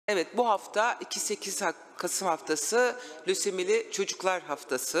Evet, bu hafta 2-8 Kasım haftası lösemili çocuklar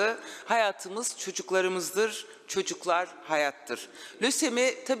haftası. Hayatımız çocuklarımızdır, çocuklar hayattır.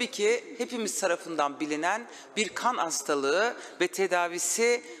 Lösemi tabii ki hepimiz tarafından bilinen bir kan hastalığı ve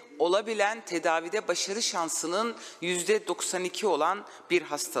tedavisi olabilen, tedavide başarı şansının %92 olan bir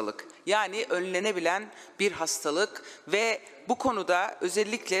hastalık. Yani önlenebilen bir hastalık ve bu konuda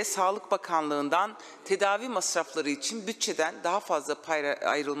özellikle Sağlık Bakanlığı'ndan tedavi masrafları için bütçeden daha fazla pay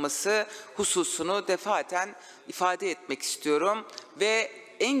ayrılması hususunu defaten ifade etmek istiyorum. Ve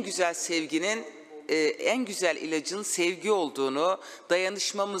en güzel sevginin, en güzel ilacın sevgi olduğunu,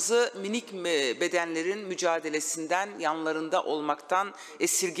 dayanışmamızı minik bedenlerin mücadelesinden, yanlarında olmaktan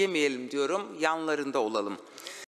esirgemeyelim diyorum, yanlarında olalım.